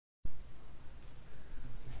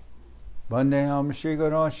Bandeham Shri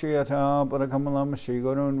Guru Shiyata Parakamalam Shri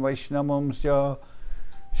Gurun Vaishnamam Sya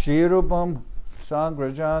Shri Rupam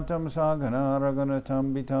Sagrajatam Sagana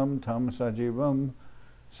Raganatam Vitam Tam Sajivam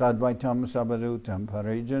Sadvaitam Sabadutam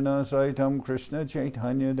Parijana Saitam Krishna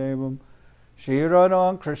Chaitanya Devam Shri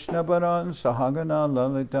Radha Krishna Paran Sahagana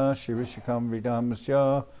Lalita Shivishikam Vidam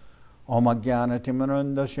Sya Om Ajnana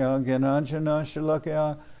Timarandasya Gyananjana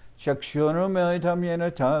Shalakya Chakshurumitam Yena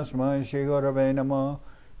Tasmai Shri Gurave Namah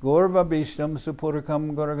Gorva Bishtam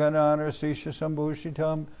Supurkam Gorganara Sisha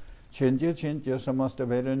Sambhushitam Chintya Chintya Samasta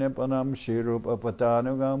Veda Nipanam Shirupa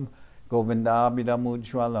Patanugam Govindabidam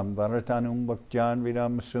Ujwalam Varatanum Bhaktyan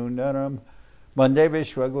Vidam Sundaram Bande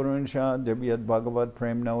Vishwagurun Shah Divyat Bhagavat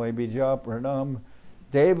Prem Nawe Bija Pranam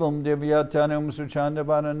Devam Divyatanum Suchanda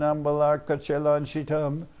Varanam Balarka Chelan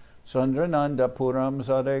Shitam Sandrananda Puram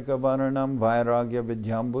Sadeka Varanam Vairagya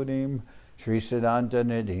Vidyambudim Sri Siddhanta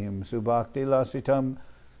Nidhim Subhakti Lasitam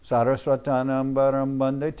Saraswatanam Baram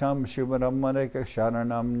Banditam Shubharam Madeka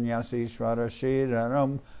Sharanam Nyasishvara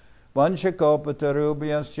Shiraram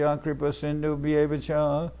Vanshakopatarubyascha Kripa Sindhu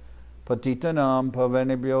Bhyevacha Patitanam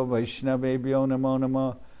Pavanibhyo Vaishnavebhyo Namo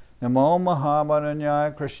Nama Namo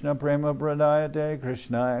Mahavaranyaya Krishna Prema Pradayate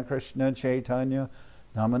Krishnaya Krishna Chaitanya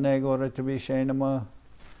Namane Goratavishé Namah.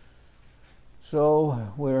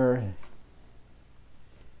 So we're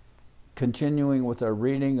continuing with our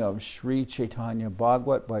reading of Sri Chaitanya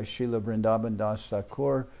Bhagavat by Srila Vrindaban Das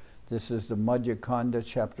Thakur. This is the Madhya-khanda,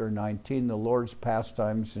 chapter 19, the Lord's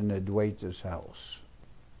pastimes in Adwaita's house.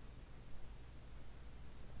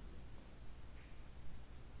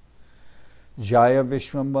 Jaya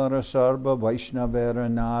Vishwambara Sarva Vaishnavera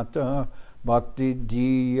Nata Bhakti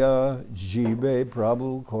Diya Jibe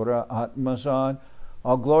Prabhu Kora Atmasad.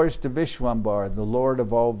 All glories to Vishwambar, the Lord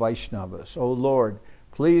of all Vaishnavas. O Lord,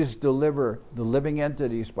 please deliver the living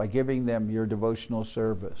entities by giving them your devotional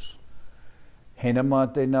service.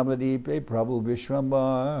 Henamate Navadipe Prabhu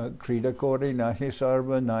Vishwambar Kridakori Nahi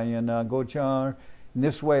Sarva Nayana Gochar. In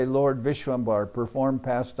this way, Lord Vishwambar performed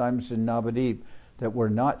pastimes in Navadip that were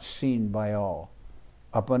not seen by all.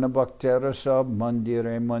 Apana Bhaktera Sab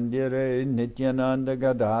Mandire Mandire Nityananda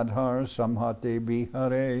Gadadhar Samhate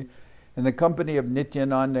Bihare. In the company of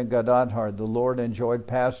Nityananda Gadadhar, the Lord enjoyed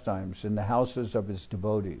pastimes in the houses of his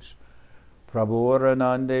devotees.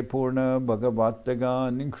 Prabhuranande Purna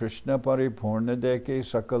Bhagavatagan Krishna Paripurna Deke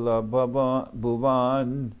Sakala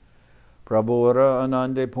Bhuvan. Prabhura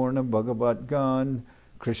Anande Purna Bhagavatgan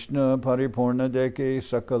Krishna Paripurna Deke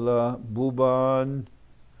Sakala Bhuvan.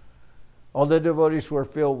 All the devotees were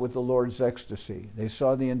filled with the Lord's ecstasy. They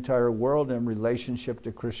saw the entire world in relationship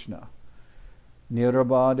to Krishna.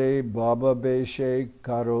 Nirabade Baba Beshe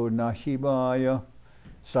Karo Nahibaya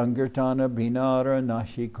Sankirtana Binara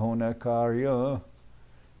Nahikona Karya.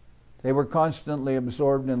 They were constantly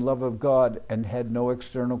absorbed in love of God and had no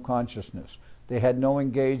external consciousness. They had no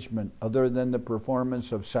engagement other than the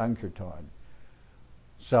performance of Sankirtan.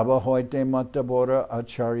 Sabahoite Matabora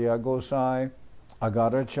Acharya Gosai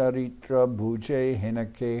Agara Charitra Bhuje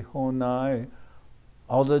Henake Honai.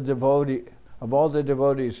 Of all the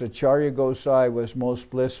devotees, Acharya Gosai was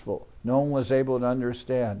most blissful. No one was able to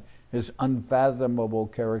understand his unfathomable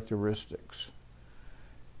characteristics.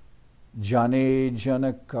 Jane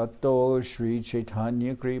Janakato Sri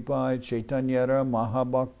Chaitanya Kripai Chaitanyara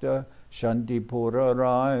Mahabhakta Shantipura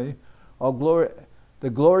Rai. The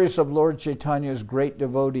glories of Lord Chaitanya's great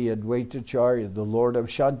devotee Adwaita Acharya, the Lord of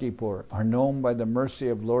Shantipur, are known by the mercy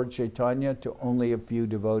of Lord Chaitanya to only a few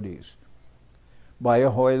devotees.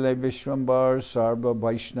 Bayahoile Vishwambar Sarva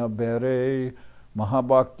Vaishnavere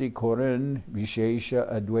Mahabhakti Koran Vishesha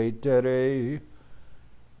Advaitere.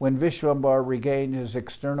 When Vishwambar regained his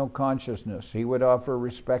external consciousness, he would offer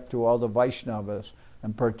respect to all the Vaishnavas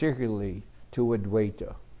and particularly to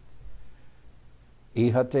Advaita.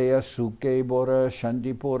 Ihateya Suke Bora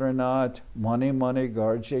Shantipuranat Mane Mane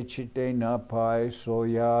Garje Chitte Na Pai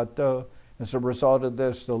Soyata. As a result of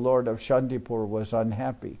this, the Lord of Shantipur was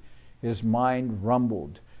unhappy. His mind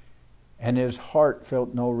rumbled, and his heart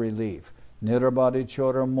felt no relief. Nirabadi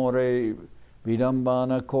Chora More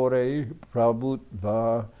Vidambana Kore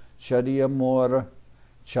Prabhutva Shadiya Mora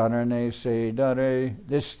Charane Sedare.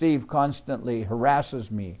 This thief constantly harasses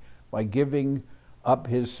me by giving up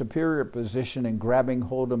his superior position and grabbing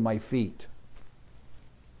hold of my feet.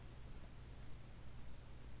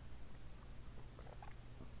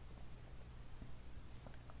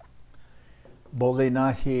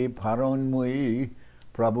 Bolinahi Paronmui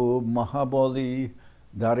Prabhu Mahaboli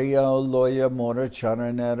Dariya Loya Mora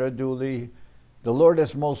Charanera Duli. The Lord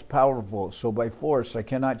is most powerful, so by force I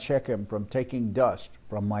cannot check him from taking dust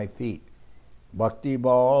from my feet. Bhakti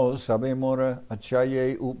Bal Sabe Mora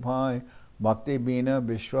Achaye Upai Bhakti Bina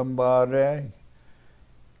Vishwambare,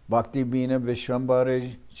 Bhakti Bina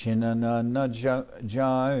Vishwambare, Chinana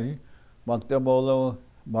Jai, Bhakta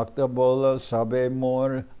Bolo, Sabe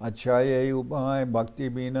Mor, Achaye Ubai, Bhakti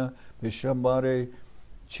Bina Vishwambare,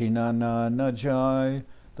 Chinana Jai.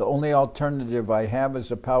 The only alternative I have is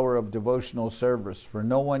the power of devotional service, for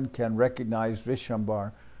no one can recognize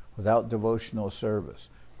Vishwambar without devotional service.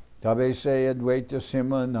 Tabe se Adwaita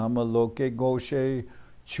Sima Nama Loke Goshe,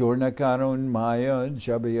 Churna Karun Maya,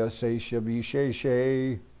 Jabya se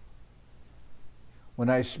Shavisheshe. When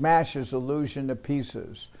I smash his illusion to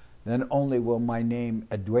pieces, then only will my name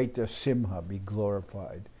Adwaita Simha be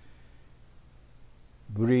glorified.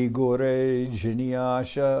 Brigore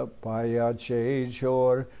Jiniasha Payache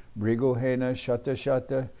Chor Brigohena Shata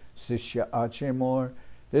Shata Sishya Achemor.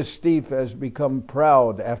 This thief has become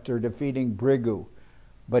proud after defeating Brigu,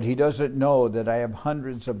 but he doesn't know that I have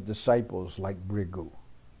hundreds of disciples like Brigu.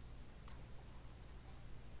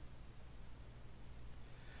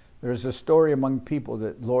 There is a story among people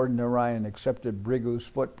that Lord Narayan accepted Brigu's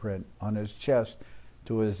footprint on his chest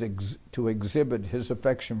to exhibit his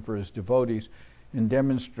affection for his devotees and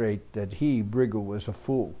demonstrate that he, Brigu, was a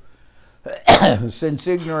fool. Since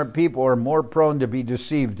ignorant people are more prone to be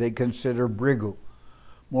deceived, they consider Brigu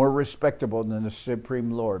more respectable than the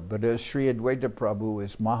Supreme Lord. But as Sri Adwaita Prabhu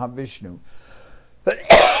is Mahavishnu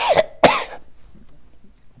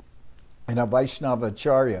and a Vaishnava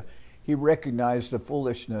Acharya, he recognized the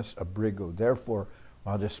foolishness of Brigu. Therefore,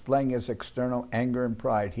 while displaying his external anger and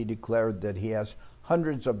pride, he declared that he has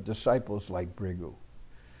hundreds of disciples like Brigu.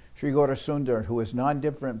 Sri Gaurasundar, who is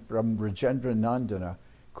non-different from Rajendra Nandana,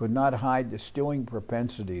 could not hide the stewing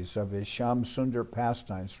propensities of his Sham Sundar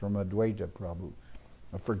pastimes from Adwaita Prabhu.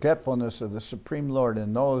 A forgetfulness of the Supreme Lord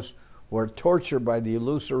and those who are tortured by the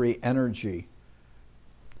illusory energy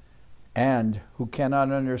and who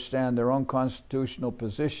cannot understand their own constitutional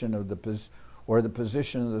position of the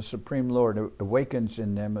position of the Supreme Lord awakens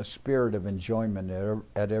in them a spirit of enjoyment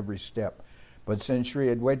at every step. But since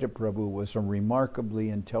Sri Adwaita Prabhu was a remarkably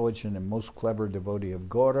intelligent and most clever devotee of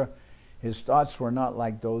Gaura, his thoughts were not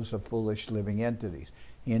like those of foolish living entities.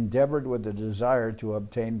 He endeavored with a desire to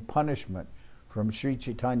obtain punishment from Sri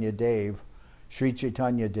Chaitanya Deva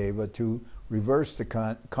to reverse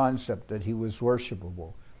the concept that he was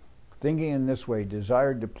worshipable. Thinking in this way,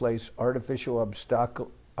 desired to place artificial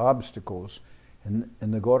obstacles in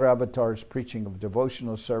the Gaura Avatar's preaching of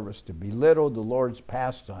devotional service to belittle the Lord's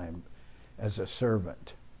pastime as a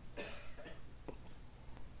servant.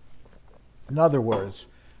 In other words,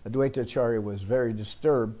 Adwaita Acharya was very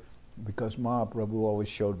disturbed because Mahaprabhu always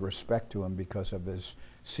showed respect to him because of his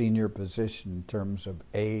senior position in terms of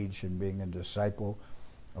age and being a disciple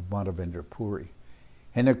of Madhavendra Puri.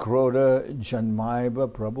 Hinakroda janmaiva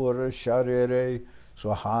prabhura sharire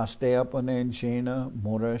swahaste apanenchena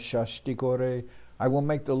mura shastikore. I will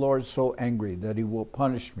make the Lord so angry that he will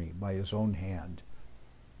punish me by his own hand.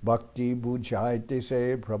 Bhakti bujaite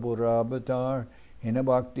se prabhura avatar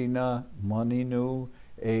hinabhaktina maninu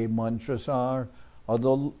a mantrasar.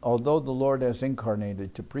 Although the Lord has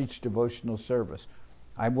incarnated to preach devotional service,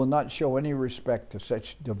 I will not show any respect to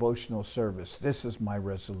such devotional service. This is my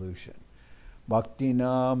resolution.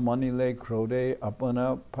 Bhaktina manile krode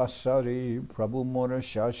apana pasari prabhu mora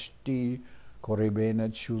shashti koribena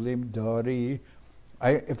chulim dari.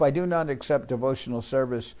 If I do not accept devotional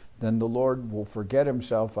service, then the Lord will forget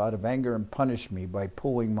himself out of anger and punish me by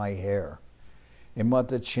pulling my hair.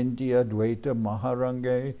 Imata chintiya dvaita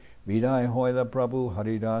maharange vidai hoila prabhu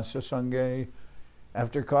haridasa sange.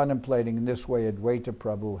 After contemplating in this way, Adwaita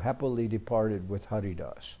Prabhu happily departed with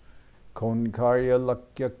Haridas. Konkarya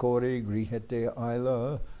lakya kore grihete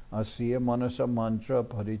aila asya manasa mantra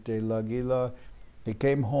parite lagila. He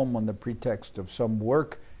came home on the pretext of some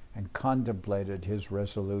work and contemplated his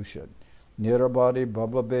resolution. Nirabadi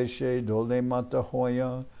bababeshe dole mata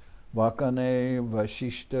hoya vakane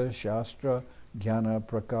vashishta shastra jnana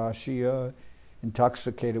prakashya.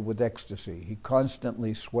 Intoxicated with ecstasy, he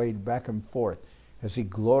constantly swayed back and forth as he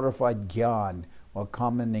glorified Gyan while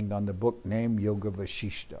commenting on the book named Yoga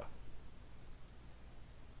Vashishta.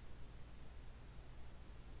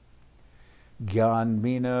 Gyan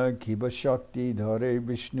Mina Kiba Shakti Dhare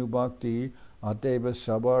Vishnu Bhakti Ateva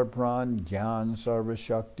Sabar Pran Gyan Sarva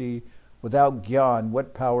Shakti. Without Gyan,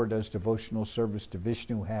 what power does devotional service to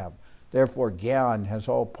Vishnu have? Therefore, Gyan has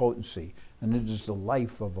all potency, and it is the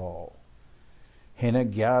life of all. Hina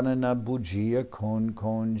Gyanana Bujiya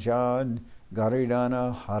Kon Jan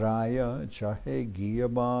Garidana Haraya Chahe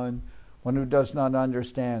Giyaban. One who does not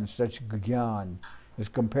understand such Gyan is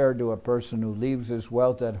compared to a person who leaves his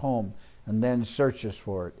wealth at home and then searches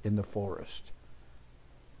for it in the forest.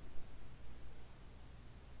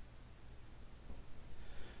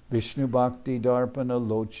 Vishnu Bhakti Darpana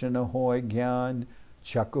Lochana Hoy Gyan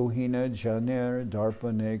Chakuhina Janer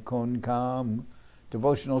Darpane Konkam.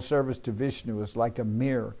 Devotional service to Vishnu is like a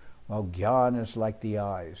mirror, while Gyan is like the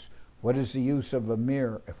eyes. What is the use of a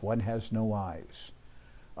mirror if one has no eyes?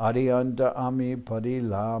 Adiyanta Ami Padi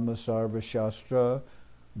Lama Sarva Shastra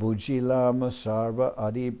Bhuji Lama Sarva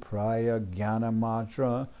Adi Praya Jnana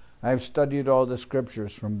Matra. I have studied all the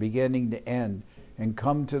scriptures from beginning to end and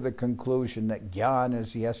come to the conclusion that Gyan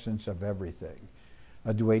is the essence of everything.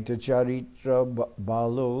 Adwaita Charitra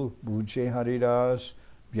Balu Bhuji Haridas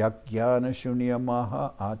Vyakyana Shunya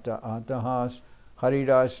Maha Ata Atahas.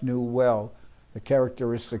 Haridas knew well the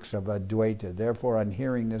characteristics of Advaita. Therefore, on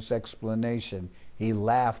hearing this explanation, he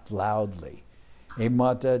laughed loudly.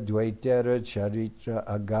 Emata Dvaitera Charitra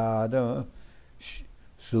Agada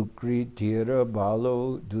Sukritira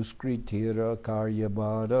Balo Duskritira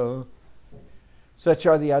Karyabada. Such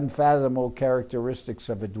are the unfathomable characteristics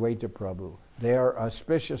of Advaita Prabhu. They are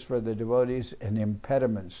auspicious for the devotees and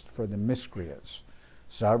impediments for the miscreants.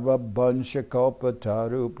 Sarva Bansha Kalpa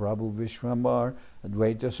Taru Prabhu Vishwambar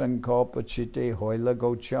Advaita Sankalpa Chitte Hoila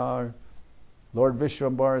Gochar. Lord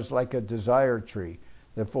Vishwambar is like a desire tree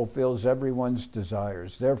that fulfills everyone's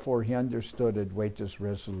desires. Therefore he understood Advaita's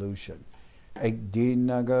resolution. Ekdi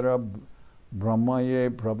Nagara Brahmaye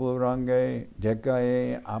Prabhu Range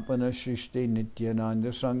Dekaye Apana Shrishti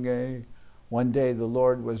Nityananda Sange. One day the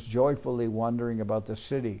Lord was joyfully wandering about the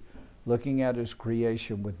city, looking at his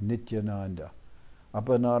creation with Nityananda.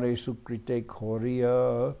 Apanare Sukrite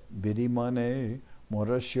Koriya Bidimane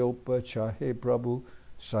Morashopa Chahe Prabhu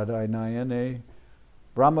Sadainayane.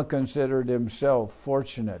 Brahma considered himself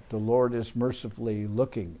fortunate. The Lord is mercifully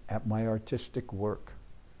looking at my artistic work.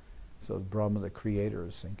 So Brahma, the creator,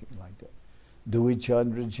 is thinking like that. Dui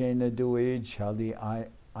Chandra Jena Dui Chali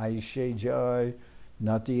Aishe Jai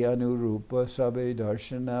Nati Anurupa Sabe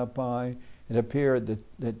Darshana Pai. It appeared that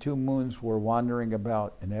the two moons were wandering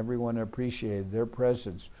about, and everyone appreciated their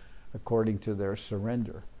presence according to their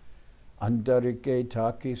surrender. Andarike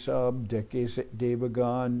Taki Sab Deke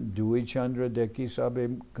Devagan Dui Chandra Deki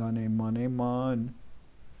Sabe Gane Mane Man.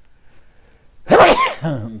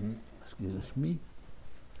 Excuse me.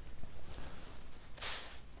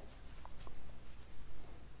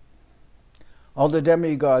 All the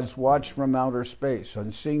demigods watched from outer space.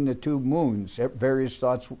 On seeing the two moons, various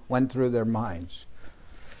thoughts went through their minds.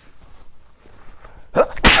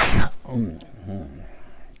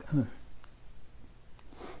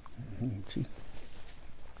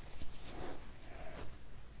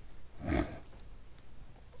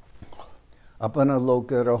 Apana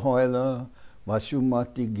loka rahoila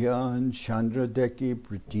vasumati gyan chandra deki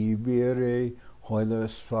pritibire hoila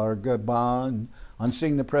svargaban. On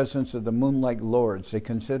seeing the presence of the moon-like lords, they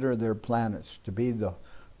consider their planets to be the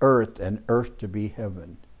earth and earth to be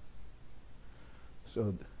heaven.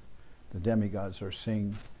 So the demigods are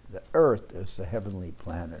seeing the earth as the heavenly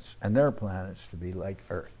planets, and their planets to be like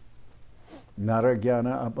earth.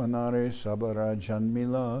 Naragyana apanare sabara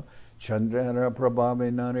janmila chandra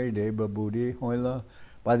prabhave nare deva buddhi hoila.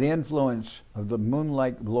 By the influence of the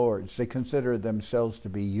moon-like lords, they consider themselves to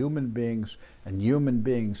be human beings and human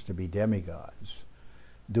beings to be demigods.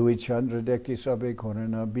 Dui Chandra Deki Sabe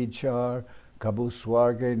Korana Bichar Kabu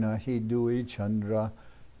Swarge Nahi Dui Chandra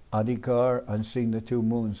Adhikar. On seeing the two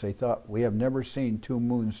moons, they thought, we have never seen two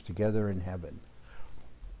moons together in heaven.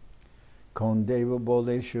 Kondeva Bole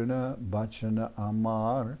Shuna Bachana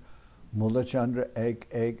Amar Mula Chandra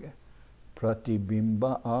Ek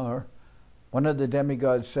Pratibimba Ar. One of the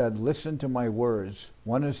demigods said, listen to my words.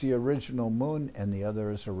 One is the original moon and the other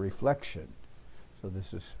is a reflection. So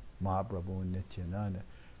this is Mahaprabhu and Nityananda.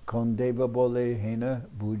 Kondeva Bole Hena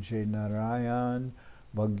Bhuje Narayan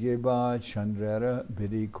Bhagyeba Chandrera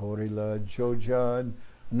Bidi Korila Jojan.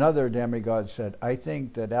 Another demigod said, I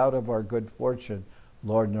think that out of our good fortune,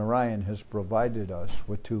 Lord Narayan has provided us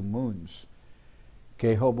with two moons.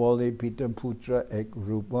 Keho Bole Pitam Putra Ek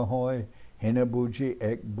Rupa Hoy Hena Bhuji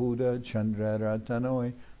Ek Buddha Chandrera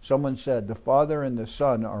Tanoi. Someone said, the Father and the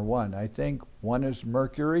Son are one. I think one is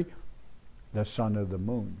Mercury, the son of the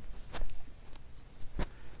moon.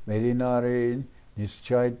 Medinare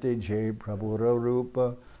Nischaite Je Prabhura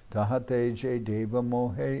Rupa Tahate Je Deva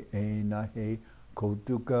Mohe Enahe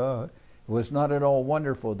Kotuka. It was not at all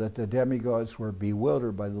wonderful that the demigods were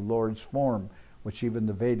bewildered by the Lord's form, which even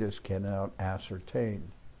the Vedas cannot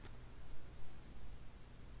ascertain.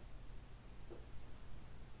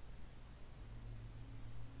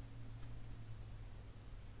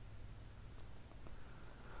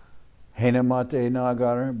 Henamate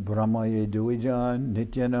Nagar Brahmaye Duijan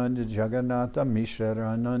Nityananda Jagannatha Mishra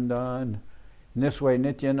Nandan. In this way,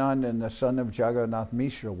 Nityananda and the son of Jagannath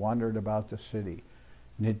Mishra wandered about the city.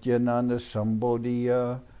 Nityananda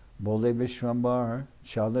Sambodhiya Bole Vishwambar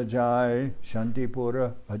Chalajai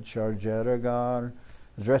Shantipura Acharjaragar.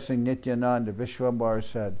 Addressing Nityananda, Vishwambar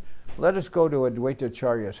said, "Let us go to Adwaita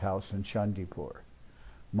Acharya's house in Shantipur."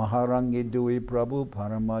 Maharangi Dui Prabhu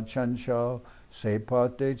Paramachansha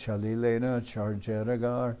Sepate Chalilena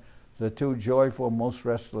Charjaragar. The two joyful, most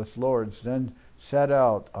restless lords then set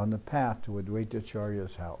out on the path to Adwaita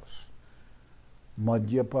Acharya's house.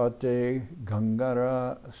 Madhyapate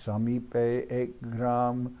Gangara Samipe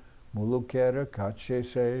Ekgram Mulukera Kache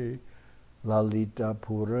Se Lalita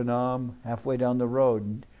Puranam. Halfway down the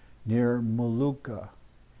road near Muluk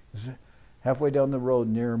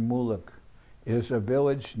is a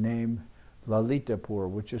village named Lalitapur,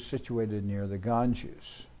 which is situated near the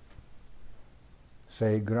Ganges.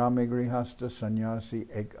 Se grame grihasta sannyasi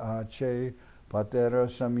ek ache patera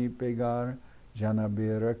samipegar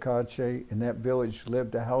janabira kache. In that village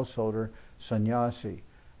lived a householder sannyasi.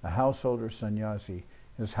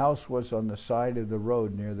 His house was on the side of the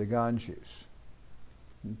road near the Ganges.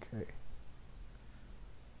 Okay.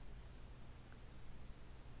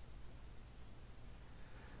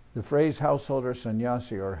 The phrase householder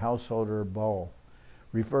sannyasi or householder baul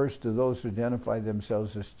refers to those who identify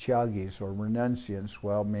themselves as tyagis or renunciants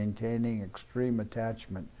while maintaining extreme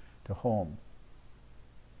attachment to home.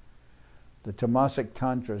 The Tamasic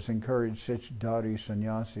Tantras encourage such dhari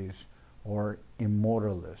sannyasis or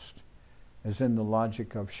immortalists, as in the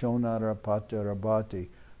logic of Shonara Patarabhati,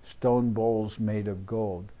 stone bowls made of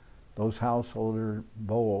gold. Those householder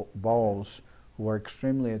bowls who are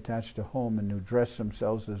extremely attached to home and who dress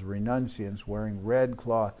themselves as renunciants wearing red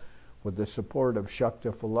cloth with the support of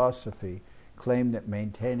Shakta philosophy, claim that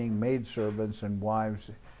maintaining maidservants and wives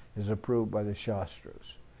is approved by the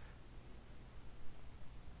Shastras.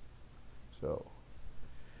 So,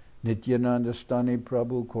 Nityananda Stani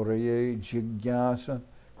Prabhu Koraye Jigyasa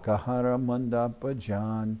Kahara Mandapa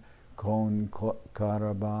Jan Kon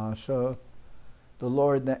Karabasa. The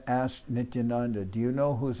Lord asked Nityananda, "Do you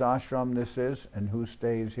know whose ashram this is and who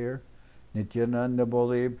stays here?" Nityananda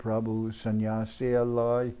Bole Prabhu Sannyasi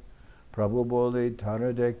Alai. Prabhu Bole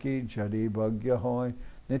Taradeki Jadi Bhagya Hoy.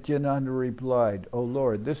 Nityananda replied, "O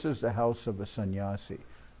Lord, this is the house of a sannyasi."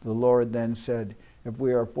 The Lord then said, "If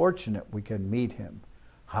we are fortunate, we can meet him."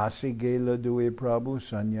 Hasi Gela Dui Prabhu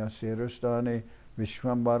Sanyasirastane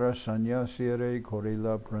Vishwambara Sanyasire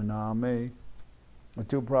Korila Praname. The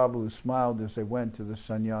two Prabhus smiled as they went to the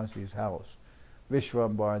sannyasi's house.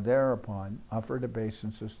 Vishwambar thereupon offered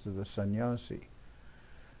obeisances to the sannyasi.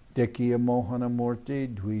 Dekhiya Mohana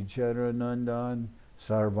Murti Dvijara Nandan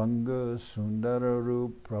Sarvanga Sundara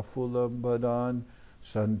Rup Prafula Badan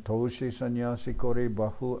Santoshi Sannyasi Kori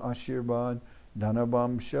Bahu Ashirbad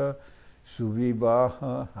Dhanabamsha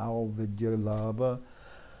Suvivaha How Vidyalabha.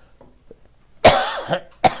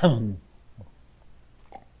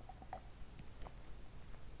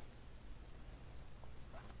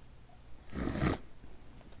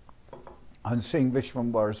 On seeing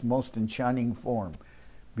Vishwambar's most enchanting form,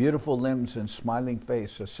 beautiful limbs and smiling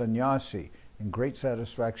face, a sannyasi in great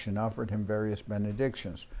satisfaction offered him various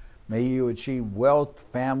benedictions. May you achieve wealth,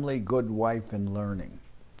 family, good wife, and learning.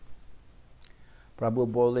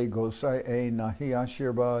 Prabhu Bole Gosai E Nahi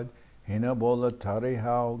Ashirbad, Hina Bola Tari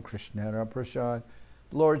Hao, Krishnara Prasad.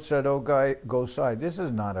 The Lord said, "O Gosai, this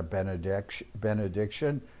is not a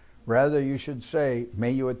benediction. Rather, you should say,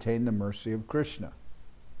 may you attain the mercy of Krishna."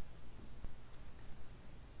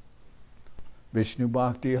 Vishnu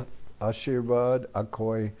Bhakti Ashirvad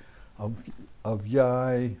Akoy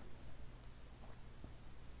Avyai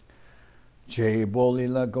Jay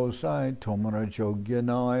Bolila Gosai Tomara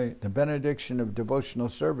Jogyanai. The benediction of devotional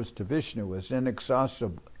service to Vishnu is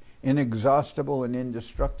inexhaustible and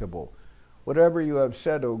indestructible. Whatever you have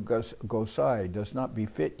said, O Gosai, does not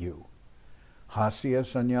befit you. Hasya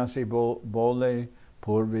Sannyasi Bole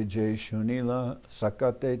Purvijay Shunila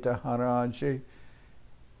Sakate Taharaji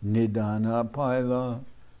Nidana Paila.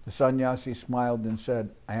 The sannyasi smiled and said,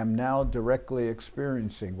 "I am now directly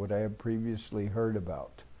experiencing what I have previously heard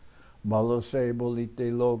about. Malose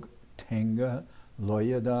bolite log tenga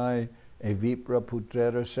loyadai evipra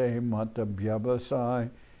putrera se mata bhyabasai.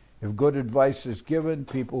 If good advice is given,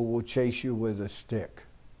 people will chase you with a stick."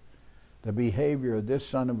 The behavior of this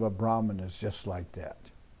son of a Brahmin is just like that.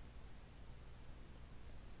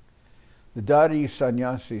 The Dari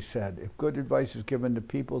sannyasi said, "If good advice is given to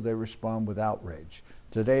people, they respond with outrage.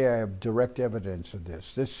 Today I have direct evidence of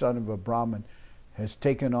this. This son of a Brahmin has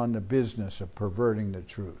taken on the business of perverting the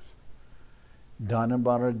truth.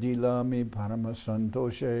 Dhanabara dilami parama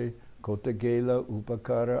santoshe kotagela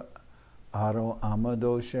upakara aro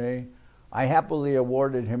amadoshe. I happily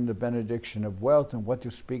awarded him the benediction of wealth, and what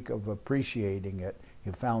to speak of appreciating it,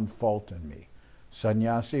 he found fault in me.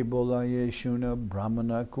 Sannyasi bolaye shuna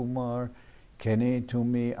brahmana kumar, kene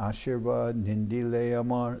tumi ashirvad nindile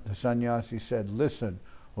amar. The sannyasi said, listen,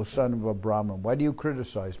 O son of a Brahmin, why do you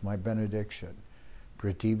criticize my benediction?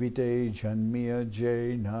 Prativite janmiya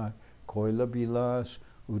jay na koila bilas,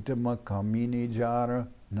 Uttama kamini jara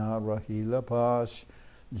na rahila pas,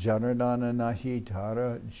 Janardana nahi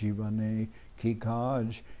tara jivane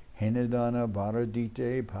kikaj, henadana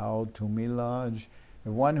bharadite pao tumilaj.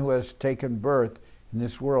 If one who has taken birth in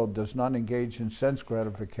this world does not engage in sense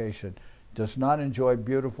gratification, does not enjoy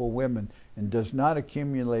beautiful women, and does not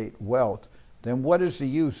accumulate wealth, then what is the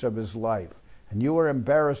use of his life? And you are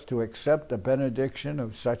embarrassed to accept the benediction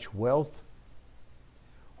of such wealth?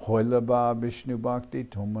 Hoilaba Vishnu Bhakti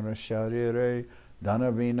Tumara Sharire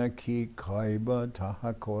Danavina Ki Kaiba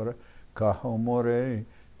Tahakora Kahomore.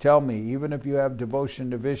 Tell me, even if you have devotion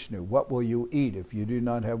to Vishnu, what will you eat if you do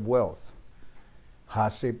not have wealth?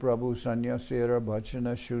 Hase Prabhu Sanyasira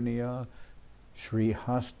Bachana Shunya Shri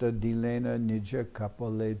Hasta Dilena Nija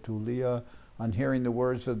Kapale Tulia. On hearing the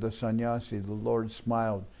words of the sannyasi, the Lord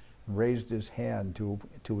smiled and raised his hand to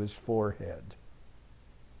his forehead.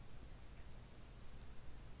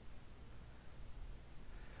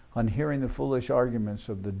 On hearing the foolish arguments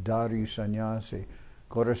of the Dari sannyasi,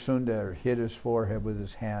 Gaurasundar hit his forehead with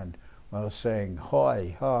his hand while saying,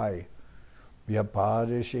 Hoi, hoi,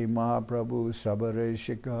 Vyapadishi Mahaprabhu Sabare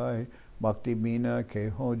Shikai, Bhakti Bina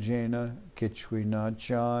Keho Jena Kichwina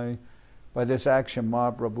Chai. By this action,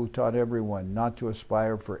 Mahaprabhu taught everyone not to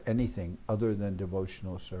aspire for anything other than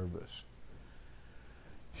devotional service.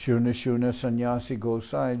 Shuna Shuna Sannyasi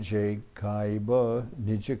Gosai Jai Kaiba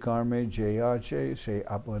Nijakarme Jayache Se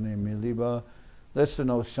Apane Miliba. Listen,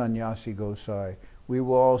 O Sannyasi Gosai, we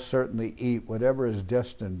will all certainly eat whatever is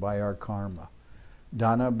destined by our karma.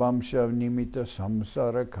 Dana Bamsha Nimita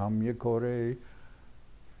Samsara Kamya Kore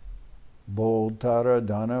Boltara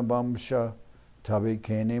Dana Bamsha Tabi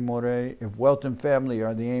Kene More. If wealth and family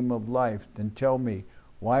are the aim of life, then tell me,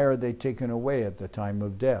 why are they taken away at the time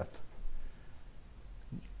of death?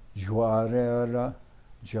 Jwarera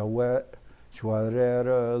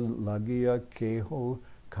Lagia Keho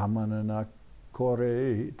Kamanana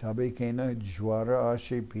Kore Tabekena Jwara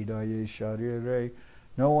Ashe Pidaye Sharire.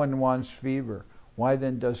 No one wants fever. Why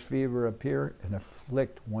then does fever appear and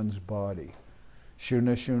afflict one's body?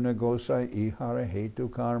 Shuna Shuna Gosai Ihara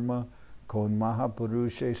Hetu Karma Kon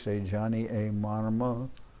Mahapurushe Sejani E Marma.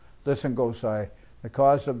 Listen, Gosai, the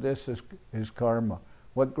cause of this is karma.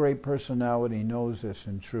 What great personality knows this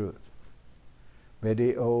in truth?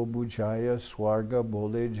 Vede o Bujaya Swarga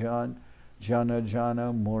Bole Jan Jana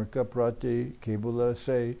Jana Murka Prati Kebula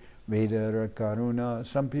Se Vedara Karuna.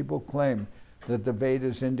 Some people claim that the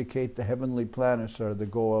Vedas indicate the heavenly planets are the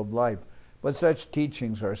goal of life, but such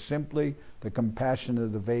teachings are simply the compassion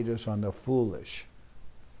of the Vedas on the foolish.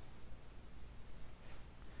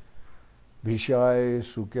 Vishai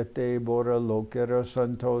Sukete Bora Lokera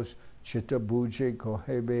Santos Chitta Buje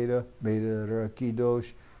Kohe Veda Veda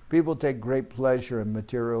Rakidosh. People take great pleasure in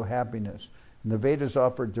material happiness, and the Vedas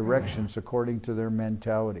offer directions according to their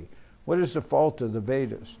mentality. What is the fault of the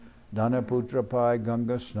Vedas? Dana Putra Pai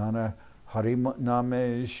Ganga Snana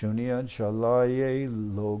Hariname Shunya Chalaye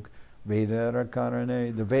Log Vedara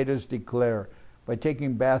Karane. The Vedas declare, by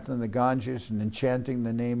taking bath in the Ganges and enchanting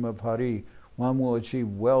the name of Hari, one will achieve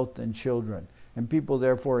wealth and children, and people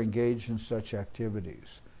therefore engage in such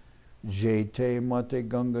activities. Jete Mate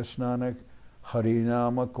Ganga Snanak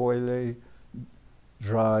Harinama Koile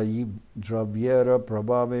Dravyera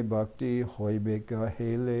Prabhave Bhakti Hoibeka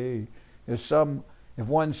Hele. If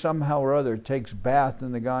one somehow or other takes bath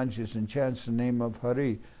in the Ganges and chants the name of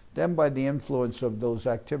Hari, then by the influence of those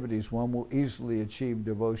activities one will easily achieve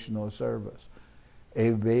devotional service.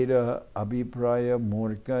 Eveda Abhipraya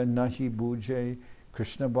Murka Nahi Buje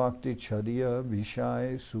Krishna Bhakti Chadiya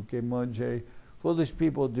Vishai Suke Maje. Foolish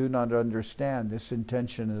people do not understand this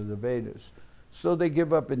intention of the Vedas, so they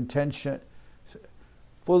give up intention.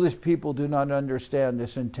 Foolish people do not understand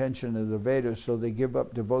this intention of the Vedas, so they give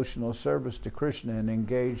up devotional service to Krishna and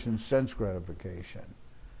engage in sense gratification.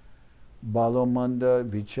 Balomanda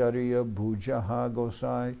Vichariya Bhujaha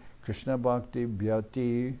Gosai Krishna Bhakti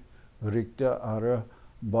Bhyati Rikta Ara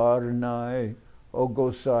Barnai. O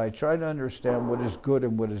Gosai, try to understand what is good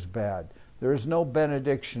and what is bad. There is no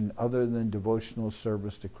benediction other than devotional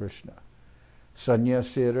service to Krishna.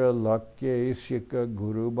 Sanyasira Lakye Sika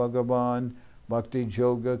Guru Bhagavan Bhakti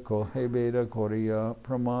Joga Koheveda Koriya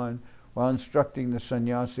Praman. While instructing the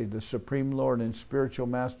sannyasi, the Supreme Lord and spiritual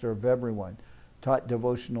master of everyone, taught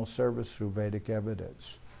devotional service through Vedic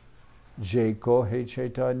evidence. Jai ko he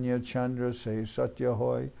Chaitanya Chandra se satya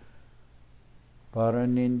hoy,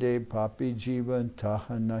 paraninde papi jivan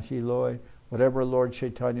taha nahi loy. Whatever Lord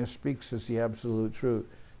Chaitanya speaks is the absolute truth.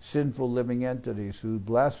 Sinful living entities who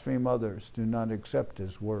blaspheme others do not accept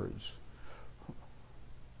his words.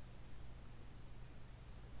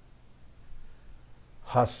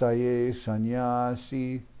 Hasaye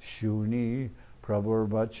sannyasi shuni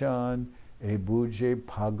prabhurvachan ebuje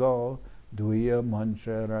pagal duya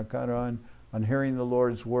mantra rakaran. On hearing the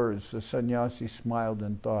Lord's words, the sannyasi smiled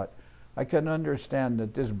and thought, I can understand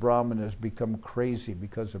that this Brahmin has become crazy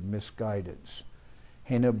because of misguidance.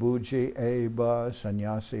 Hena buje eba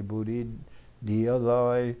sannyasi buddhi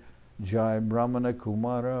diyalai jai brahmana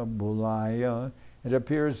kumara bulaya. It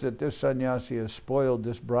appears that this sannyasi has spoiled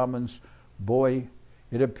this Brahman's boy.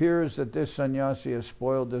 It appears that this sannyasi has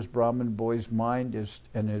spoiled this Brahmin boy's mind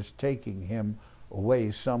and is taking him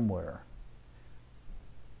away somewhere.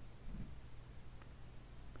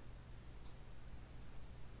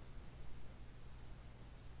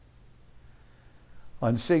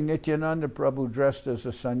 On seeing Nityananda Prabhu dressed as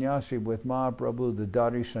a sannyasi with Mahaprabhu, the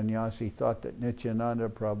Dari sannyasi thought that Nityananda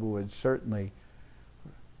Prabhu had certainly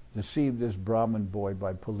deceived this Brahmin boy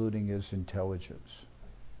by polluting his intelligence.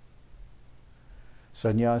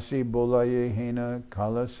 Sannyasi bolaye hena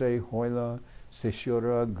kala se hoila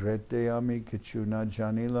sishura grete ami kichuna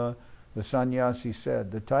janila. The sannyasi said,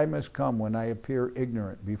 the time has come when I appear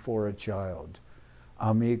ignorant before a child.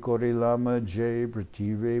 Ami korilama jay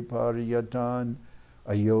prative paryatan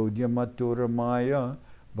ayodhya matura maya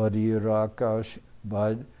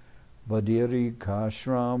badiri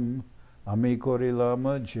kashram. Ami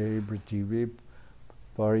korilama jay prative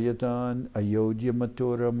paryatan ayodhya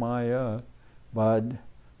matura maya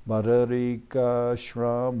Badarika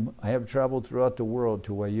Ashram. I have traveled throughout the world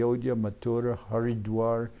to Ayodhya, Mathura,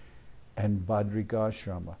 Haridwar, and Badrika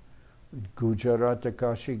Ashrama. Gujarat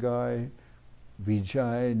Kashigai,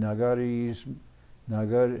 Vijay Nagaris,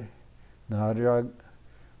 Narag,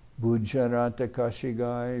 Gujarat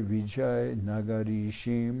Kashigai, Vijay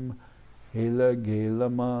Nagarishim, Hela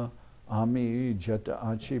Gelama, Ami Jata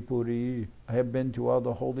Achipuri. I have been to all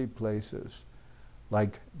the holy places,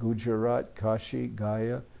 like Gujarat, Kashi,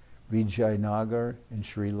 Gaya, Vijayanagar, and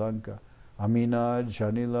Sri Lanka. Amina,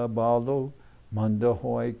 Janila, Balo,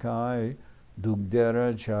 Mandahoy Kai,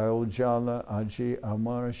 Dugdera, Jala, Aji,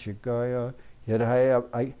 Amar, Shikaya.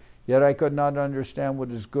 Yet I could not understand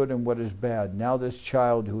what is good and what is bad. Now this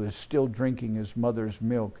child who is still drinking his mother's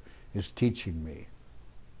milk is teaching me.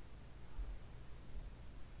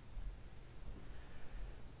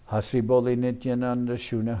 Hasiboli Nityananda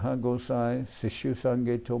Shunaha Gosai, Sishu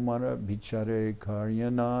Sange Tomara Bichare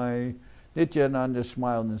Karyanai. Nityananda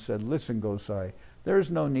smiled and said, listen, Gosai, there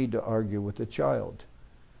is no need to argue with the child.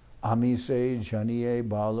 Amise Janiye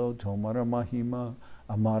Balo Tomara Mahima,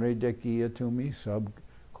 Amare Dekiya Tumi Sab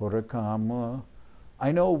Korakama.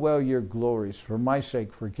 I know well your glories. For my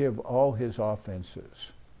sake, forgive all his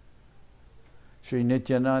offenses. Sri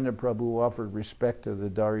Nityananda Prabhu offered respect to the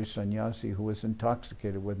Dari sannyasi who was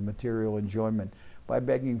intoxicated with material enjoyment by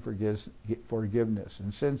begging forgiveness.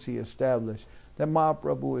 And since he established that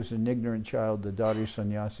Mahaprabhu is an ignorant child, the Dari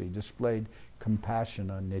sannyasi displayed compassion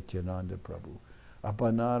on Nityananda Prabhu.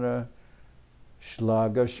 Apanara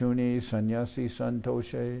Shlaga Shuni Sannyasi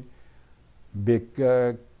Santoshe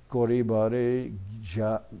Bhikka Koribare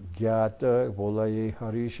Gyata Volaye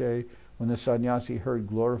Harishe. When the sannyasi heard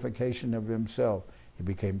glorification of himself, he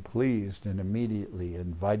became pleased and immediately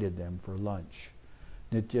invited them for lunch.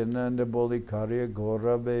 Nityananda Boli Karya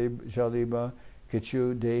Gaurave Jaliba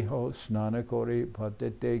Kichu Deho Snanakori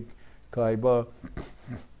Patete Kaiba.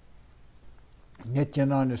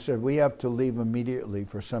 Nityananda said, we have to leave immediately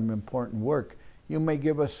for some important work. You may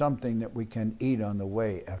give us something that we can eat on the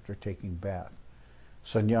way after taking bath.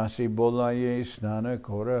 Sannyasi Bolaye Snana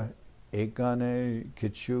Kora Ekane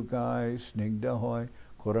Kichukai Snigdahoy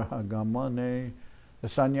Korahagamane. The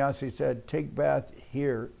sannyasi said, take bath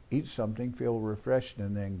here, eat something, feel refreshed,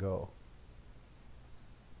 and then go.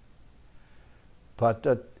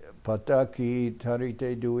 Pataki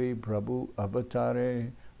Tarite Dui Prabhu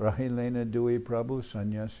Avatare Rahilena Dui Prabhu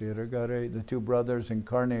Sannyasi Ragare. The two brothers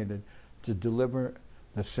incarnated to deliver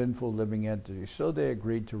the sinful living entity. So they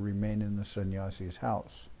agreed to remain in the sannyasi's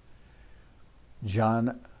house.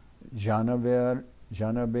 Janavera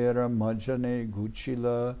Majane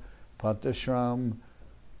Guchila Patashram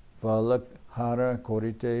Valakhara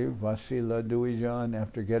Korite Vasila Duijan.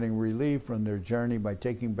 After getting relief from their journey by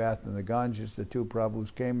taking bath in the Ganges, the two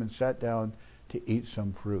Prabhus came and sat down to eat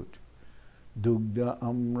some fruit. Dugda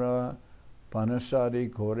Amra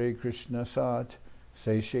Panasari Kore Krishna Sat,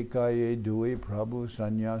 Seshikaye Dui Prabhu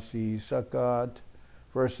Sannyasi Sakat.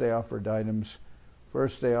 First they offered items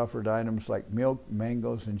like milk,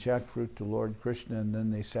 mangoes, and jackfruit to Lord Krishna, and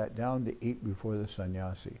then they sat down to eat before the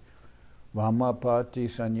sannyasi. Vamapati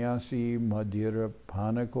sannyasi madhira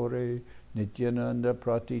panakore nityananda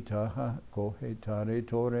pratitaha kohe tare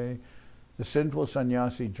tore. The sinful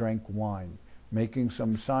sannyasi drank wine. Making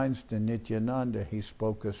some signs to Nityananda, he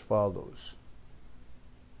spoke as follows.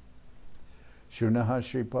 Shunaha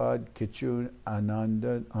Sripad Kichu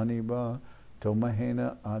Ananda Aniba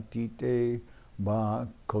Tomahena Atite Ba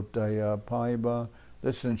Kotaya Paiba.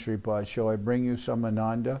 Listen, Sripad, shall I bring you some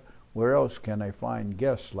Ananda? Where else can I find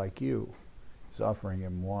guests like you? He's offering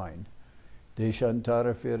him wine.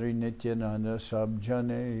 Deshantara Firi Nityananda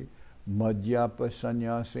Sabjane Madhyapa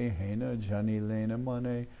Sannyasi Hena Jani Lena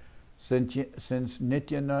Mane. Since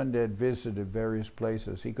Nityananda had visited various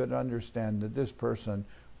places, he could understand that this person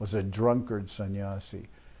was a drunkard sannyasi.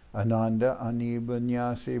 Ananda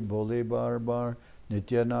Anibanyasi Bole Barbar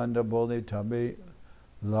Nityananda Bole Tabe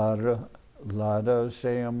Lada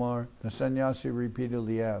Sayamar. The sannyasi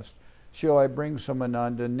repeatedly asked, shall I bring some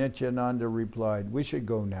Ananda? Nityananda replied, we should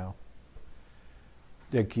go now.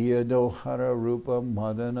 Dekhiya Dohara Rupa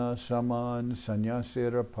Madana Saman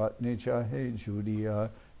Sannyasira Patni Chahe Judiya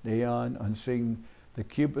Dayan. On seeing the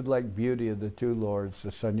Cupid-like beauty of the two lords,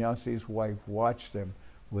 the sannyasi's wife watched them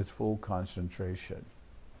with full concentration.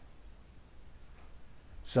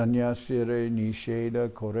 Sannyasire Nisheda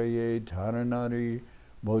Koreye Taranari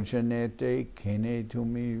Bojanete Kene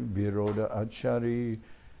Tumi Viroda Achari.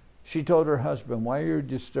 She told her husband, why are you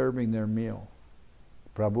disturbing their meal?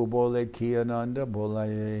 Prabhu Bole Kiyananda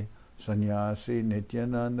Bolaye Sannyasi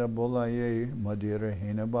Nityananda Bolaye Madhira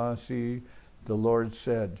Henabasi. The Lord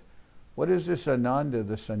said, what is this Ananda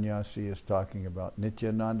the sannyasi is talking about?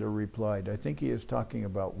 Nityananda replied, I think he is talking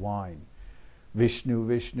about wine. Vishnu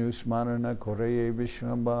Smarana Koreye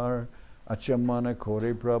Vishwambar Achamana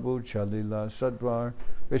Kore Prabhu Chalila Sadvar.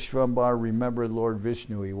 Vishwambar remembered Lord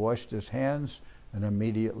Vishnu. He washed his hands and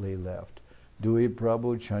immediately left. Dui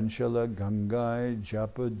Prabhu Chanchala Gangai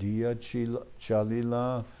Japa Diya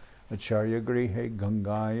Chalila Acharya Grihe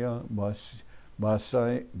Gangaya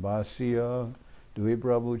Basya. Dui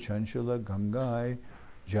Prabhu Chanchala Gangai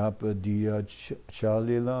Japa Diya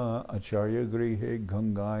Chalila Acharya Grihe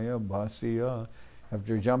Gangaya Basya.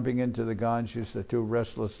 After jumping into the Ganges, the two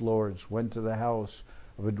restless lords went to the house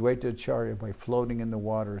of Adwaita Acharya by floating in the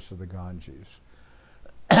waters of the Ganges.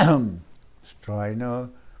 Straina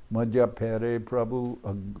Madhya Pere Prabhu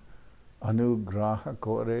Anugraha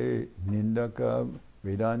Kore Nindaka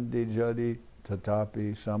Vedanti Jadi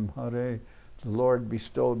Tatapi Samhare. The Lord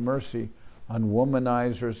bestowed mercy on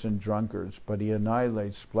womanizers and drunkards, but he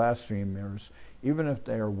annihilates blasphemers, even if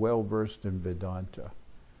they are well versed in Vedanta.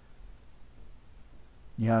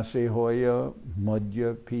 Nyase Hoya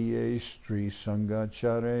Madhya Piye Sri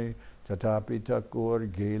Sangachare Tatapi Thakur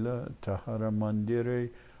Gela Tahara Mandire.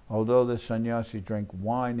 Although the sannyasi drank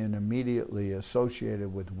wine and immediately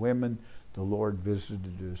associated with women, the Lord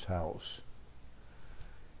visited his house.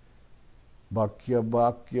 Bhakya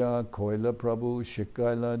Koila Prabhu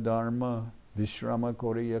Shikaila Dharma Vishrama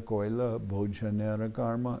Koriya Koila Bhojanera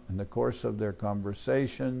Karma. In the course of their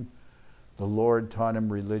conversation, the Lord taught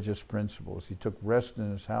him religious principles. He took rest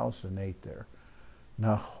in his house and ate there.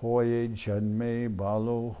 Nahoye Janme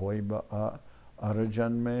Balo Hoiba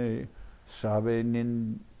Arajanme Sabe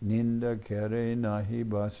Ninda Kere Nahi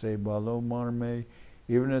Base Balo Marme.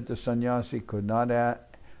 Even if the sannyasi could not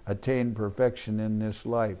attain perfection in this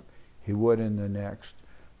life, he would in the next.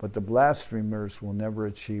 But the blasphemers will never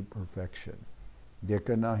achieve perfection.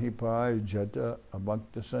 Dekanahi Pai Jata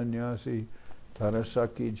Abhakta Sannyasi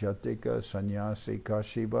Tarasaki Jatika Sannyasi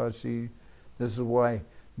Kashibasi. This is why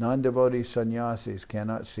non-devotee sannyasis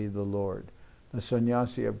cannot see the Lord. The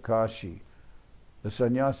sannyasi of Kashi. The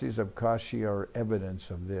sannyasis of Kashi are evidence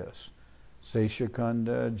of this.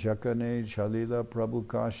 Seshakanda Jakane Chalila Prabhu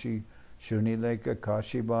Kashi Shunileka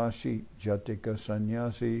Kashibashi Jatika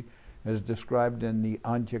Sannyasi. As described in the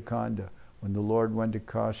Madhya-khanda, when the Lord went to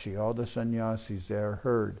Kashi, all the sannyasis there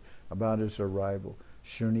heard about his arrival.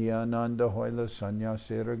 Shunyananda Hoila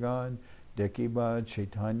Sannyasiragan, Dekiba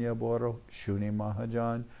Chaitanya Boro, Shuni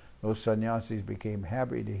Mahajan. Those sannyasis became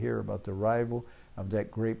happy to hear about the arrival of that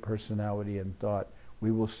great personality and thought, we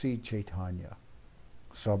will see Chaitanya.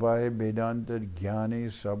 Sabai Vedanta Jnani,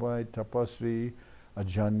 Sabai Tapasvi,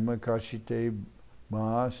 Ajanma Kashite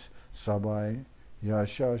Mas, Sabai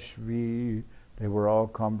Yashashvi. They were all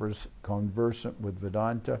conversant with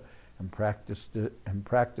Vedanta and practiced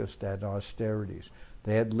at austerities.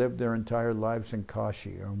 They had lived their entire lives in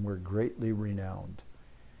Kashi and were greatly renowned.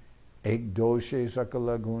 Ek doshe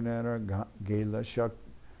sakala gunera gela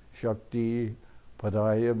shakti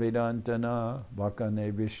padaya vedantana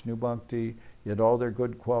bhakane Vishnu bhakti. Yet all their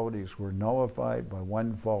good qualities were nullified by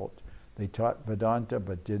one fault. They taught Vedanta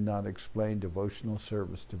but did not explain devotional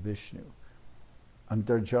service to Vishnu.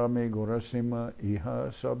 Antarjame Gorasima Iha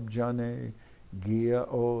Sabjane Gia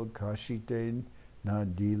O Kashite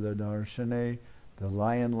Nadila Darshane. The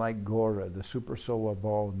lion-like Gora, the super soul of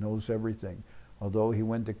all, knows everything. Although he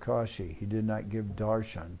went to Kashi, he did not give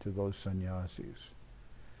darshan to those sannyasis.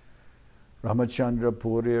 Ramachandra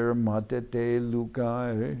Purir Matete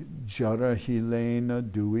Luka Jara Hilena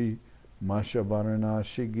Dui Masha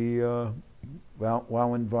Varanashi Gia.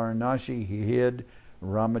 While in Varanashi, he hid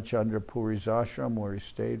Ramachandra Puri's ashram where he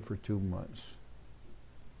stayed for 2 months.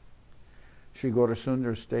 Sri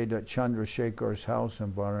Gaurasundar stayed at Chandrasekhar's house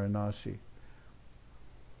in Varanasi.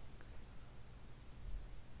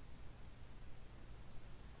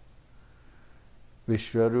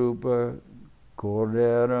 Vishvarupa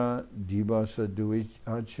Korera Dibasa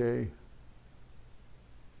Duichache.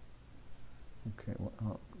 Okay,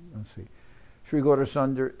 well, let's see. Sri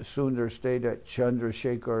Gaurasundar stayed at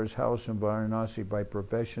Chandrasekhar's house in Varanasi, by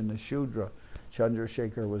profession a Shudra.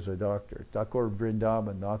 Chandrasekhar was a doctor. Thakur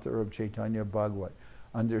Vrindaban, the author of Chaitanya Bhagavat,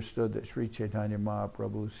 understood that Sri Chaitanya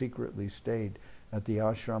Mahaprabhu secretly stayed at the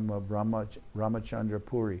ashram of Ramachandra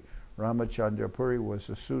Puri. Ramachandra Puri was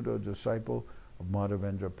a pseudo-disciple of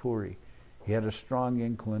Madhavendra Puri. He had a strong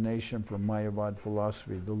inclination for Mayavad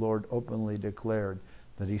philosophy. The Lord openly declared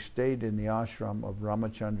that he stayed in the ashram of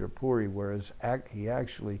Ramachandra Puri, whereas he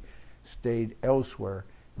actually stayed elsewhere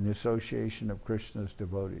in the association of Krishna's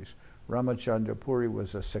devotees. Ramachandra Puri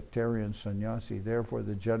was a sectarian sannyasi, therefore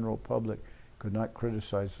the general public could not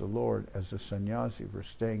criticize the Lord as a sannyasi for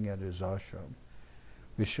staying at his ashram.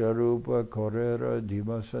 Visharupa Korera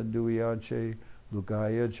Divasa Duyache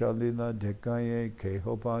Lukaya Chalila Dekaye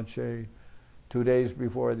Kehopache. 2 days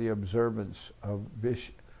before the observance of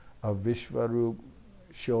Vishvarup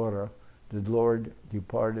Shora, the Lord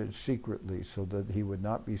departed secretly so that he would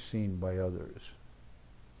not be seen by others.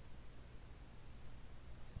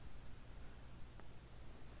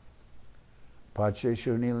 Pache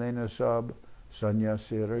Shunilena Sab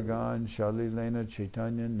Sanyasiragan Shalilena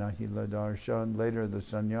Chaitanya Nahila Darshan. Later the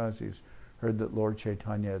sannyasis heard that Lord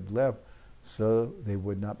Chaitanya had left, so they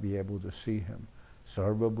would not be able to see him.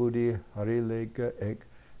 Sarva Buddhi Harileka Ek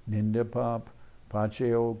Nindapap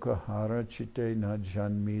Pacheoka Hara Chitte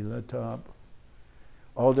Najanmila Tap.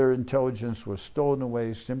 All their intelligence was stolen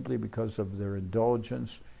away simply because of their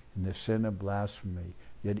indulgence in the sin of blasphemy.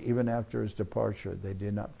 Yet even after his departure, they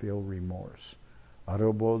did not feel remorse.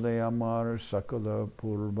 Arabole Amar Sakala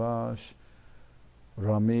Purvash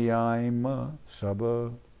Ramiyaima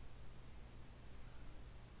Sabha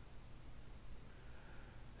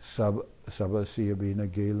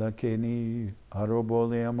Sabasiyabina Gela Keni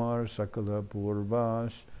Arabole Amar Sakala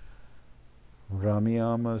Purvash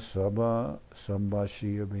Ramiyama Sabha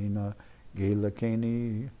Sambashiyabina Gela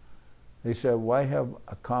Keni. They said, why have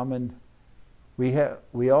a common,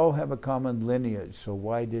 we all have a common lineage, so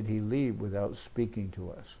why did he leave without speaking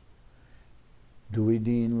to us?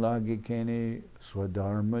 Duidin lagi keni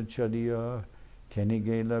swadharma chadiya keni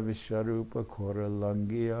gela visharupa kora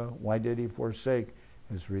langiya. Why did he forsake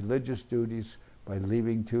his religious duties by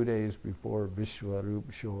leaving 2 days before Vishwarup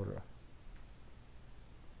Shora?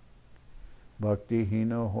 Bhakti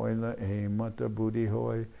hina hoila e mata buddhi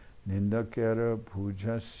hoy ninda kera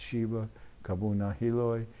pujas shiva kabuna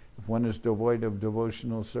hiloy. If one is devoid of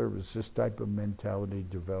devotional service, this type of mentality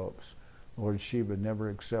develops. Lord Shiva never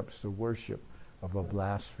accepts the worship of a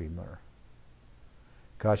blasphemer.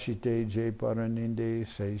 Kashite je paraninde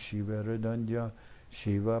se Shiva radandya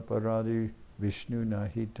Shiva paradi Vishnu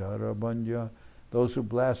nahitara bandya. Those who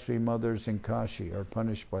blaspheme others in Kashi are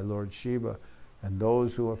punished by Lord Shiva, and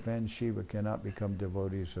those who offend Shiva cannot become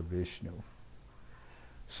devotees of Vishnu.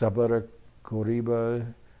 Sabara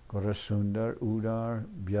Koriba Gorasundar Udar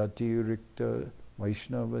Bhyati Rikta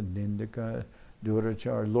Vaishnava Nindaka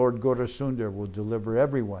Durachar. Lord Gorasundar will deliver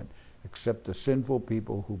everyone except the sinful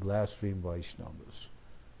people who blaspheme Vaishnavas.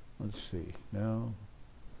 Let's see now.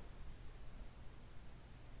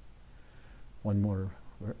 One more.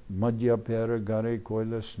 Madhya Pera Gare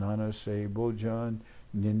Koila Snana Se Bojan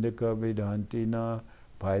Nindaka Vedantina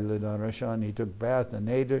Pailadarashan. He took bath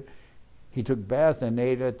and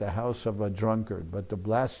ate at the house of a drunkard, but the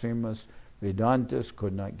blasphemous Vedantis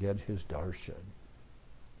could not get his darshan.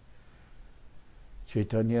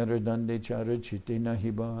 Chaitanya Radande Chara Chitina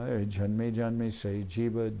Hiba Janme Janme Se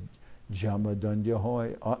Jiva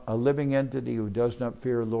Jamadandyahoy. A living entity who does not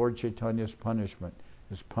fear Lord Chaitanya's punishment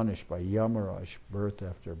is punished by Yamaraj, birth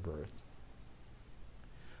after birth.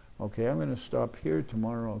 Okay, I'm going to stop here.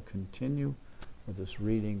 Tomorrow I'll continue with this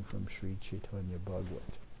reading from Sri Chaitanya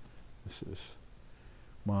Bhagavat. This is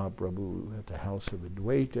Mahaprabhu at the house of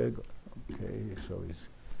Adwaita. Okay, so he's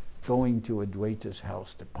going to Adwaita's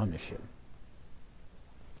house to punish him.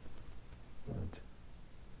 But,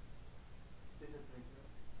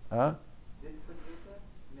 huh? This is Adwaita?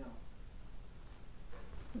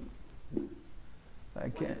 No. I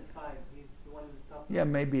can't. He's the one in the top. Yeah,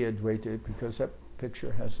 maybe Adwaita, because that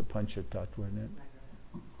picture has the Panchatattva in it.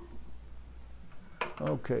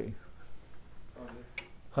 Okay.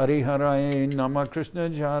 Hari Haraye Nama Krishna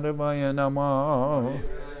Jadavaya Nama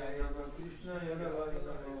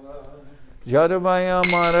Jadavaya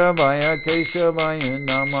Maravaya Kesavaya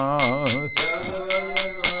Nama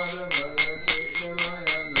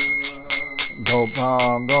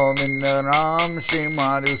Gopal Govinda Ram Shri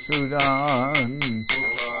Madhusudan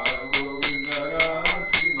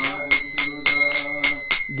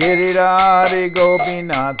Giridhari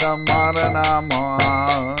Gopinatha Maranama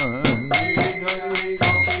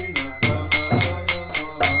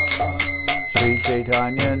Sri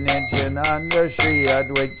Chaitanya Nityananda Sri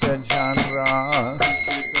Adwaita Acharya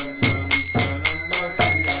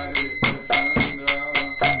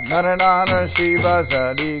Narayana Shiva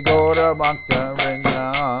Sadi Gaura Bhakta Vrinda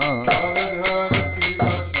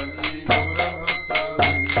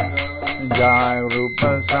Jai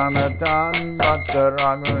Rupa Sanatan Bhakta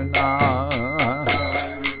Raguna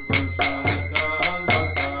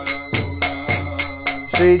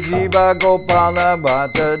Sri Jiva Gopala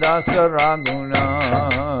Bhatta Dasa Raguna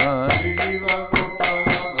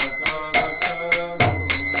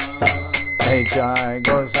Hey Jai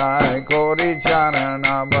Gosai Kori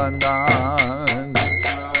Charana Bandhan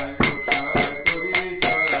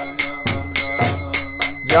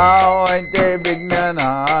Jao Aite Vignana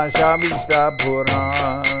Shabishta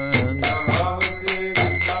Puran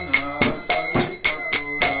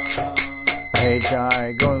Hey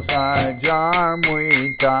Jai Gosai Jar Mui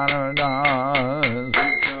Janardan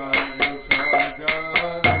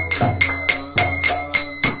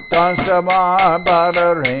Tansabha Bhara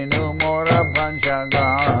Renu Mora Panchaga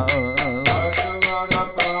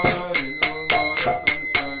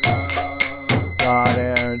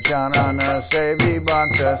Karer Charana Sevi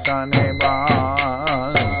Bhakta Saneba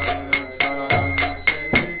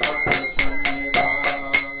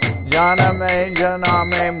Janame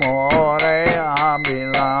Janame More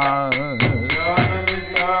Abila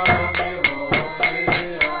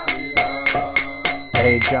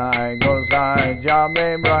Hey Jai Gosai Jabe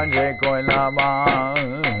Branje Koilaba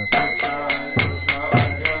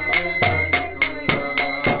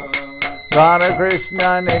Radha Krishna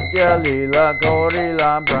Nitya Lila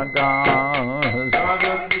Korila Prakash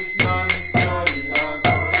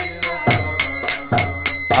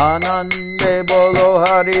Anande Bolo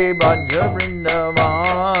Hari Bhaja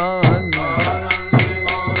Vrindaban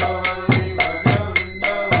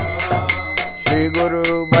Shri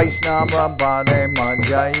Guru Vaishnava Pade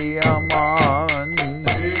Majai Aman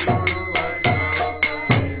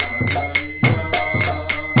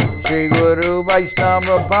Shri Guru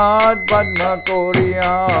Vaishnava Pad Padma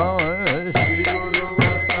Koriya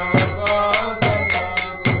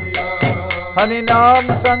Harinam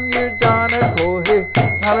Sankirtana Kohe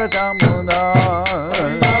Naratamuda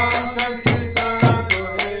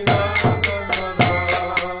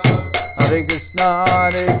Hare Krishna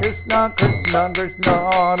Krishna Krishna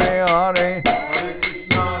Hare Hare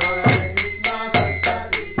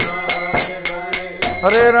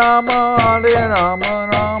Hare Rama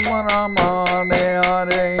Rama Rama Hare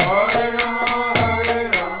Hare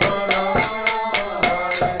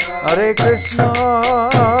Hare Krishna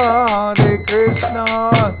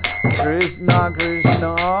Krishna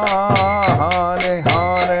Krishna Hare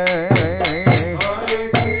Hare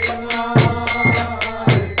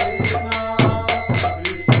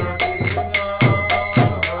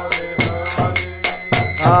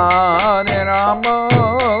Hare Rama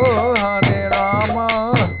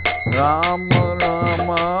Rama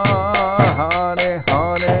Rama Hare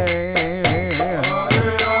Hare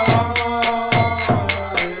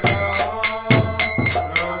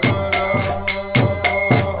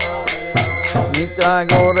Nitai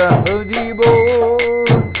Gaura Haribo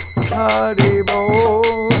Haribo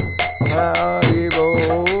Haribo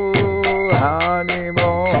Haribo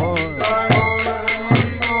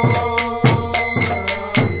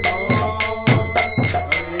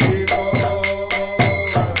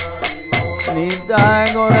Nitai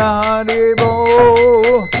Gaura Haribo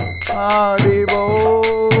Haribo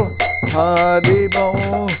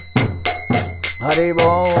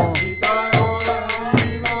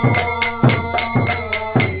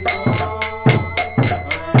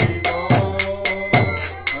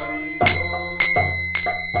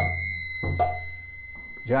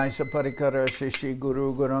Jai Saparikara Shishi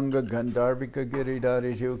Guru Guranga Gandharvika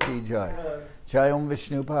Giridhari Ju Ki Jai. Jai Om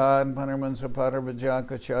Vishnupad Paramahansa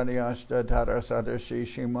Parabhajaka Charyashta Dhara Sadashi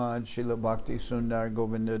Shimad Srila Bhakti Sundar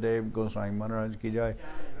Govinda Dev Goswami Maharaj Ki Jai.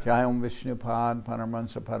 Jai Om Vishnupad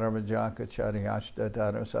Paramahansa Parabhajaka Charyashta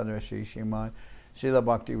Dhara Sadashi Shimad Srila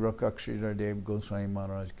Bhakti Rakshidhar Dev Goswami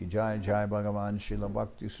Maharaj Ki Jai. Jai Bhagavan Srila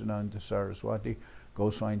Bhakti Siddhanta Saraswati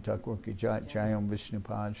Goswami Thakur Ki Jai. Jai Om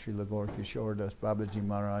Vishnupad Srila Gaur Kishore Das Babaji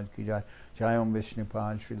Maharaj Ki Jai. Jai Om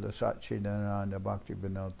Vishnupad Srila Satchidananda Bhakti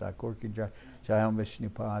Vinod Thakur Ki Jai. Jai Om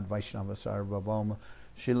Vishnupad Vaishnava Sarvabhauma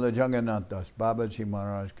Srila Jagannath Das Babaji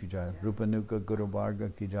Maharaj Ki Jai. Rupanuka Guru Varga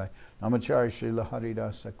Ki Jai. Namachari Srila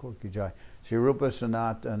Haridas Thakur Ki Jai. Sri Rupa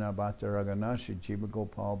Sanatana Bhatta Ragana Sri Jiva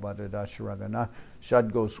Gopal Bhatta Das Ragana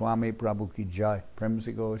Shad Goswami Prabhu Ki Jai.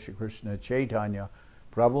 Premsigo Shri Krishna Chaitanya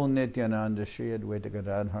Prabhu Nityananda Sri Adwaita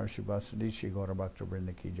Acharya Shivasadi Shri Gaura Bhakta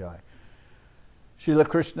Vrinda Ki Jai. Srila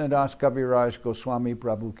Krishna Das Kaviraj Goswami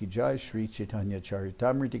Prabhu Ki Jai. Sri Chaitanya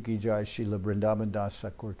Charitamrita Ki Jai. Srila Vrindaban Das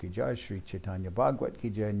Thakur Ki Jai. Sri Chaitanya Bhagavat Ki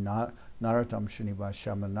Jai. Narottam Srinivas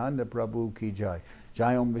Shamananda Prabhu Ki Jai.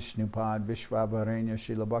 Jai Om Vishnupad Vishvavarenya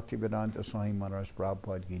Srila Bhakti Vedanta Swami Maharaj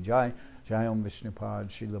Prabhupada Ki Jai. Jai Om Vishnupad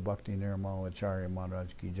Srila Bhakti Nirmal Acharya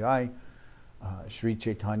Maharaj Ki Jai. Sri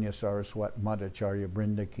Chaitanya Saraswat Madhacharya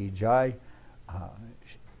Brinda Ki Jai.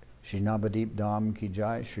 Shri Navadip Dham Ki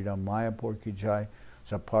Jai. Shri Ram Mayapur Ki Jai.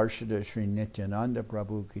 Saparshada Sri Nityananda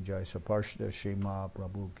Prabhu Ki Jai. Saparshada Sri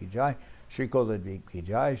Mahaprabhu Ki Jai. Sri Koladvip Ki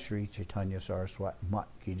Jai. Sri Chaitanya Saraswat Mat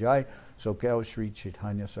Ki Jai. Soquel Sri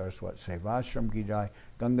Chaitanya Saraswat Seva Ashram Ki Jai.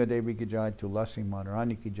 Ganga Devi Ki Jai. Tulasi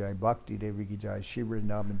Madharani Ki Jai. Bhakti Devi Ki Jai. Shri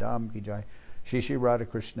Vrindaban Dham Ki Jai. Shri Shri Radha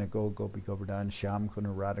Krishna Go Gopi Govardhan Shyam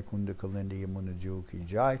Kuna Radha Kunda Kalindi Yamuna Ju Ki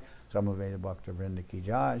Jai. Samaveda Bhakta Vrinda Ki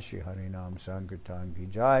Jai. Shri Harinam Sankirtan Ki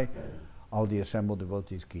Jai. All the assembled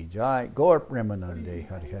devotees Ki Jai. Gaur Premanande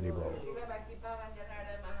Hari Hari Bol.